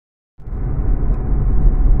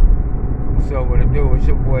So what it do? It's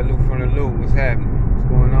your boy Lou from the Lou. What's happening? What's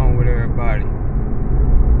going on with everybody?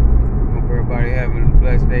 Hope everybody having a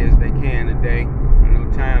blessed day as they can today. I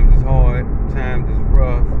know times is hard, times is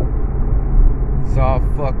rough. It's all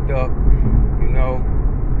fucked up, you know.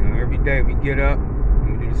 Every day we get up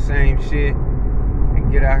and we do the same shit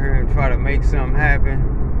and get out here and try to make something happen.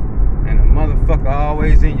 And a motherfucker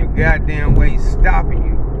always in your goddamn way stopping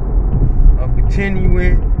you of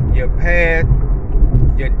continuing your path,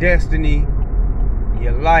 your destiny,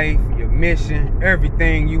 your life, your mission,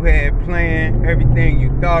 everything you had planned, everything you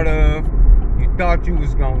thought of, you thought you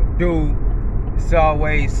was gonna do. It's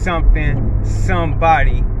always something,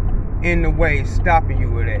 somebody in the way stopping you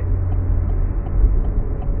with that.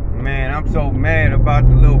 Man, I'm so mad about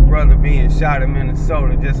the little brother being shot in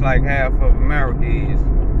Minnesota, just like half of America is.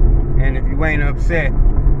 And if you ain't upset,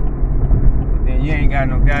 then you ain't got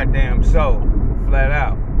no goddamn soul, flat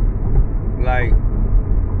out. Like,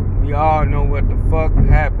 we all know what the fuck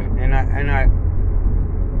happened, and I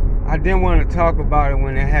didn't want to talk about it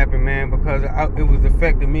when it happened, man, because it was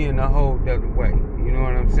affecting me in a whole other way. You know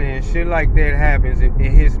what I'm saying? Shit like that happens, it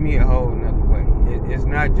hits me a whole nother way. It's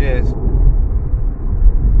not just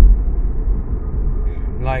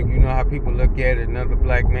like, you know how people look at it, another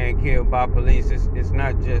black man killed by police. It's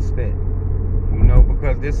not just that, you know,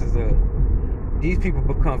 because these people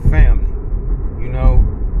become family, you know.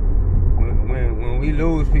 When we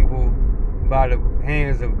lose people by the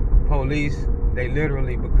hands of police, they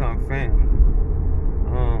literally become family.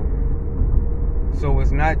 So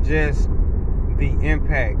it's not just the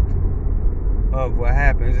impact of what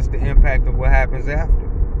happens, it's the impact of what happens after.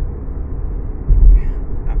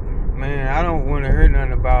 Man, I don't want to hear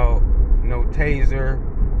nothing about no taser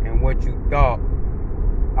and what you thought.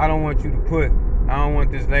 I don't want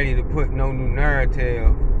this lady to put no new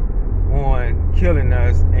narrative on killing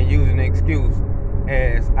us and using the excuse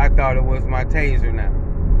as I thought it was my taser now.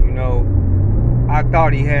 You know, I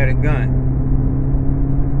thought he had a gun.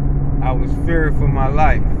 I was feared for my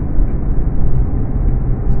life.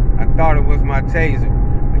 I thought it was my taser.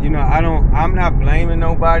 You know, I'm not blaming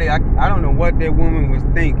nobody. I don't know what that woman was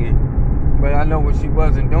thinking, but I know what she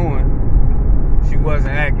wasn't doing. She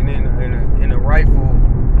wasn't acting in a rightful,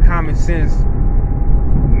 common sense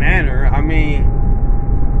manner. I mean,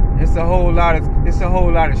 it's a whole lot of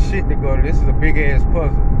shit to go to. This is a big ass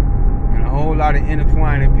puzzle and a whole lot of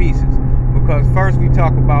intertwining pieces. Because first we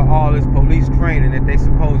talk about all this police training that they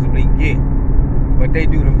supposedly get, but they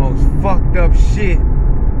do the most fucked up shit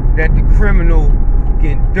that the criminal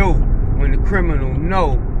can do when the criminal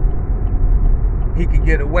know he could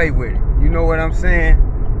get away with it. You know what I'm saying?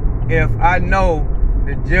 If I know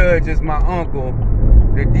the judge is my uncle,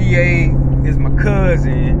 the DA is my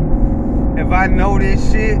cousin, if I know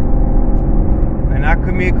this shit and I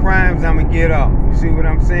commit crimes, I'ma get off. You see what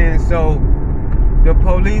I'm saying? So the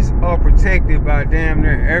police are protected by damn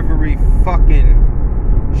near every fucking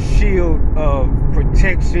shield of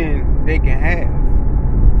protection they can have.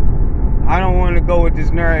 I don't want to go with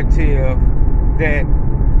this narrative that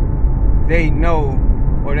they know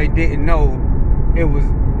or they didn't know it was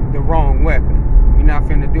the wrong weapon. We're not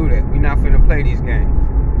finna do that. We're not finna play these games.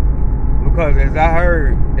 Because as I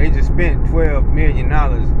heard, they just spent $12 million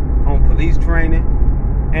on police training.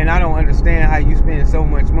 And I don't understand how you spend so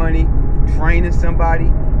much money training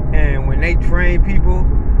somebody. And when they train people,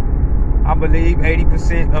 I believe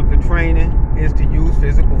 80% of the training is to use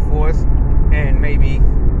physical force, and maybe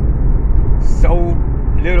so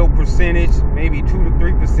little percentage, maybe 2 to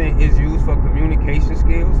 3% is used for communication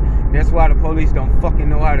skills. That's why the police don't fucking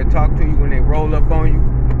know how to talk to you when they roll up on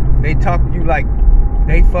you. They talk to you like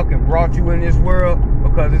they fucking brought you in this world,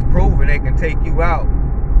 because it's proven they can take you out,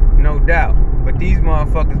 no doubt. But these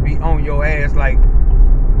motherfuckers be on your ass like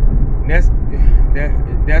that's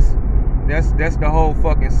the whole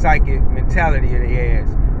fucking psychic mentality of their ass,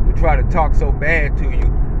 to try to talk so bad to you,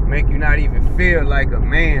 make you not even feel like a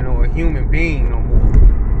man or a human being no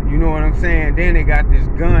more. You know what I'm saying? Then they got this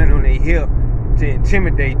gun on their hip to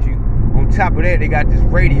intimidate you. On top of that, they got this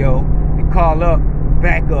radio to call up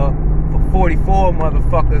backup for 44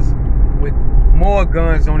 motherfuckers with more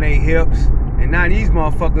guns on their hips. And now these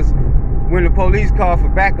motherfuckers, when the police call for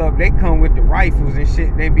backup, they come with the rifles and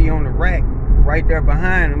shit. They be on the rack right there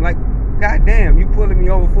behind them. Like, goddamn, you pulling me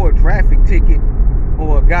over for a traffic ticket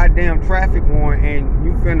or a goddamn traffic warrant and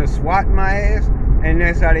you finna swat my ass? And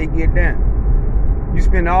that's how they get down. You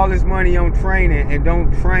spend all this money on training and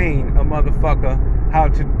don't train a motherfucker how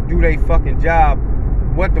to do their fucking job.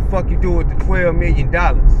 What the fuck you do with the $12 million?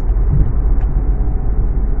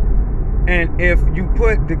 And if you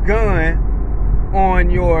put the gun on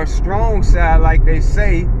your strong side, like they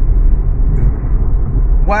say,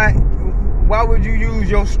 why why would you use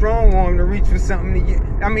your strong arm to reach for something to get?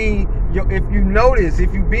 I mean, if you notice,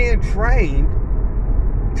 if you're being trained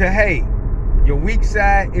to, hey, your weak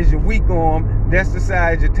side is your weak arm, that's the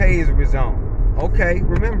side your taser is on. Okay,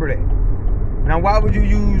 remember that. Now, why would you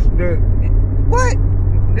use the what?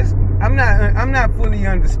 I'm not fully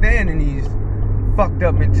understanding these fucked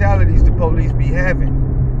up mentalities the police be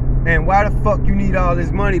having, and why the fuck you need all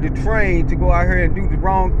this money to train to go out here and do the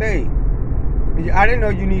wrong thing? I didn't know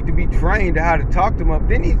you need to be trained to how to talk to them.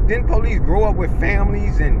 Didn't police grow up with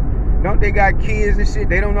families, and don't they got kids and shit?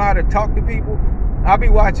 They don't know how to talk to people. I be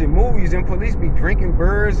watching movies and police be drinking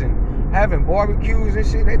birds and having barbecues and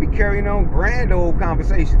shit. They be carrying on grand old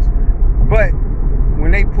conversations. But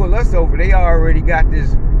when they pull us over, they already got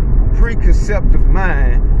this preconceptive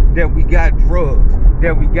mind that we got drugs,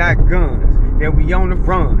 that we got guns, that we on the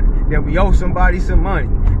run, that we owe somebody some money,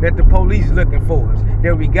 that the police looking for us,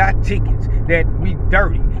 that we got tickets, that we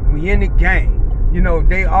dirty, we in the gang. You know,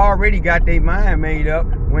 they already got their mind made up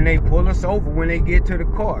when they pull us over, when they get to the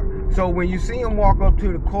car. So when you see them walk up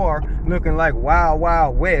to the car looking like Wild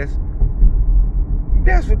Wild West,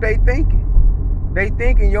 that's what they thinking. They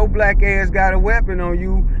thinking your black ass got a weapon on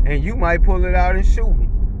you and you might pull it out and shoot me.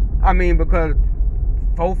 I mean, because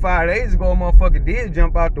 4-5 days ago, a motherfucker did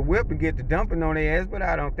jump out the whip and get the dumping on their ass, but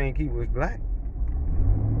I don't think he was black.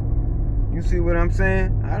 You see what I'm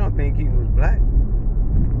saying? I don't think he was black.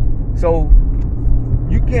 So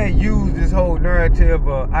you can't use this whole narrative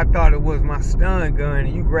of, I thought it was my stun gun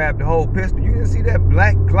and you grabbed the whole pistol. You didn't see that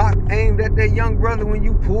black Glock aimed at that young brother when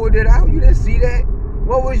you pulled it out? You didn't see that?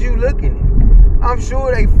 What was you looking at? I'm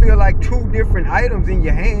sure they feel like two different items in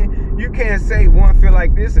your hand. You can't say one feel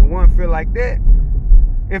like this and one feel like that.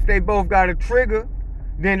 If they both got a trigger,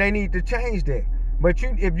 then they need to change that. But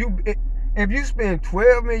if you spend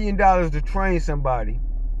 $12 million to train somebody,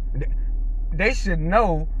 they should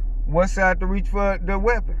know what side to reach for the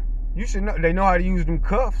weapon. You should know. They know how to use them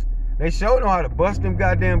cuffs. They sure know how to bust them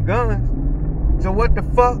goddamn guns. So what the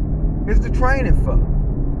fuck is the training for?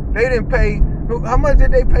 They didn't pay. How much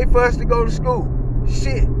did they pay for us to go to school?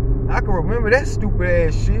 Shit. I can remember that stupid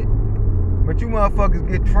ass shit. But you motherfuckers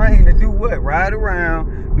get trained to do what? Ride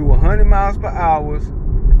around, do 100 miles per hour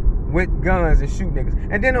with guns and shoot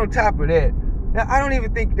niggas. And then on top of that, now I don't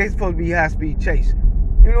even think they supposed to be high-speed chasing.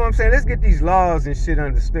 You know what I'm saying? Let's get these laws and shit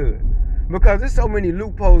understood. Because there's so many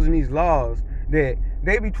loopholes in these laws that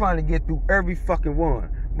they be trying to get through every fucking one.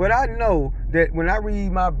 But I know that when I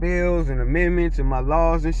read my bills and amendments and my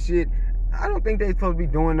laws and shit, I don't think they supposed to be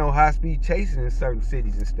doing no high-speed chasing in certain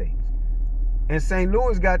cities and states. And St.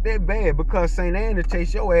 Louis got that bad because St. Anne to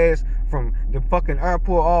chase your ass from the fucking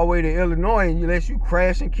airport all the way to Illinois and let you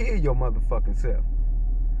crash and kill your motherfucking self.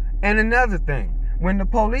 And another thing, when the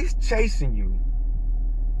police chasing you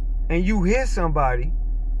and you hit somebody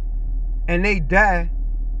and they die,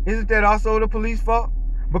 isn't that also the police fault?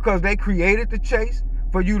 Because they created the chase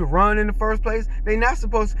for you to run in the first place? They not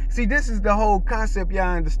supposed to. See, this is the whole concept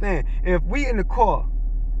y'all understand. If we in the car,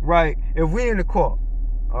 right? If we in the car,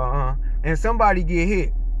 and somebody get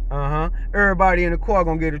hit, everybody in the car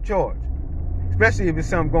gonna get a charge. Especially if there's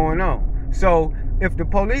something going on. So if the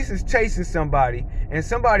police is chasing somebody and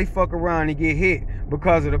somebody fuck around and get hit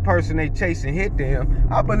because of the person they chasing hit them,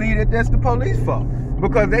 I believe that that's the police fault.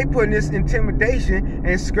 Because they putting this intimidation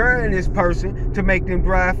and scaring this person to make them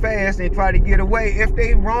drive fast and try to get away if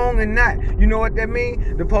they wrong or not. You know what that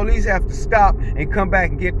means? The police have to stop and come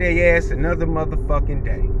back and get their ass another motherfucking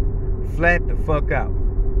day. Flat the fuck out.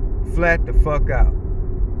 Flat the fuck out.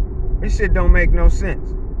 This shit don't make no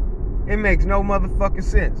sense. It makes no motherfucking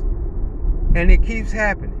sense. And it keeps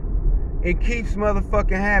happening. It keeps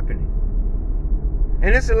motherfucking happening.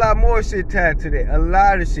 And it's a lot more shit tied to that. A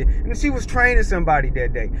lot of shit. And she was training somebody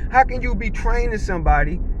that day. How can you be training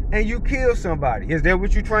somebody and you kill somebody? Is that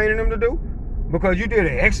what you're training them to do? Because you did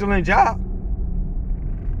an excellent job.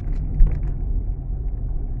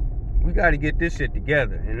 We got to get this shit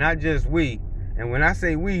together. And not just we. And when I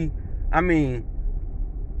say we, I mean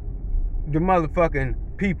the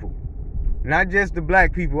motherfucking people. Not just the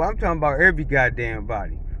black people. I'm talking about every goddamn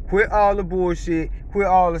body. Quit all the bullshit. Quit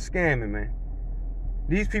all the scamming, man.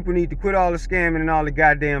 These people need to quit all the scamming and all the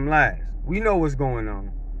goddamn lies. We know what's going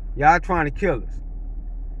on. Y'all trying to kill us.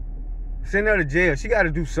 Send her to jail. She got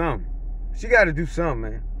to do something. She got to do something,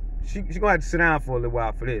 man. She going to have to sit down for a little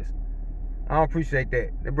while for this. I don't appreciate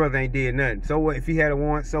that. That brother ain't did nothing. So what? If he had a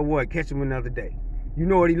warrant, so what? Catch him another day. You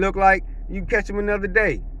know what he look like? You can catch him another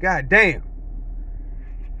day. God damn.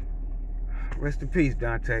 Rest in peace,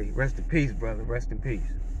 Daunte. Rest in peace, brother. Rest in peace.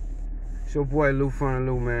 It's your boy Lou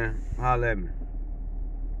Fromtha, man. Holla at me.